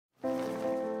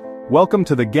Welcome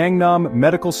to the Gangnam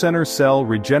Medical Center Cell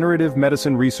Regenerative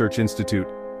Medicine Research Institute,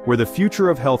 where the future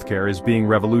of healthcare is being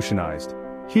revolutionized.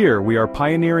 Here we are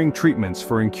pioneering treatments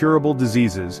for incurable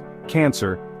diseases,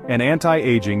 cancer, and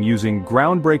anti-aging using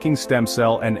groundbreaking stem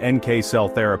cell and NK cell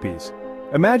therapies.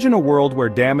 Imagine a world where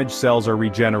damaged cells are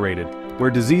regenerated, where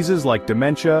diseases like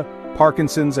dementia,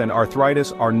 Parkinson's, and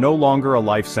arthritis are no longer a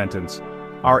life sentence.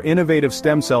 Our innovative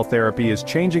stem cell therapy is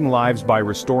changing lives by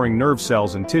restoring nerve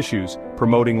cells and tissues,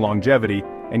 promoting longevity,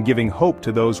 and giving hope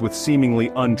to those with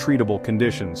seemingly untreatable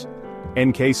conditions.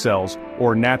 NK cells,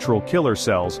 or natural killer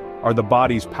cells, are the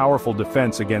body's powerful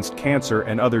defense against cancer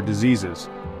and other diseases.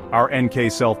 Our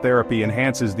NK cell therapy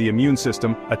enhances the immune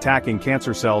system, attacking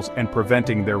cancer cells and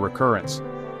preventing their recurrence.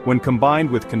 When combined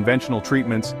with conventional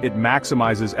treatments, it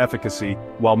maximizes efficacy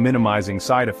while minimizing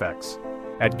side effects.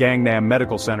 At Gangnam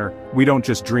Medical Center, we don't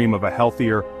just dream of a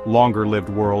healthier, longer-lived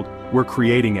world, we're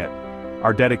creating it.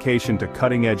 Our dedication to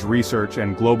cutting-edge research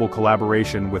and global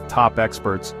collaboration with top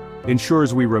experts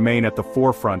ensures we remain at the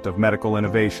forefront of medical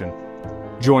innovation.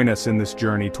 Join us in this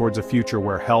journey towards a future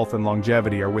where health and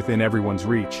longevity are within everyone's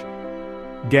reach.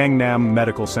 Gangnam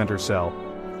Medical Center Cell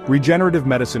Regenerative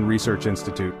Medicine Research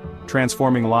Institute,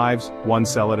 transforming lives one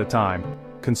cell at a time.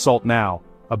 Consult now,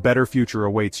 a better future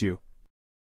awaits you.